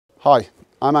Hi,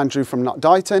 I'm Andrew from Not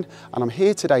Dighton and I'm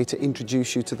here today to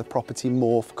introduce you to the property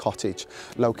Morfe Cottage,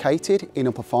 located in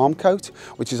Upper Farmcote,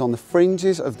 which is on the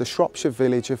fringes of the Shropshire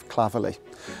village of Claverley.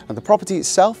 And the property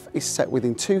itself is set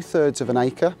within 2/3 of an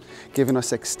acre, giving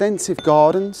us extensive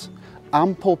gardens,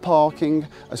 ample parking,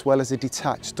 as well as a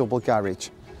detached double garage.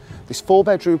 This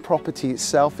 4-bedroom property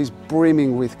itself is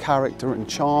brimming with character and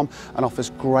charm and offers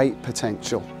great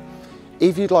potential.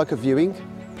 If you'd like a viewing,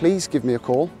 please give me a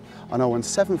call on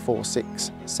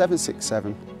 01746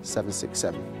 767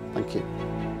 767. Thank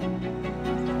you.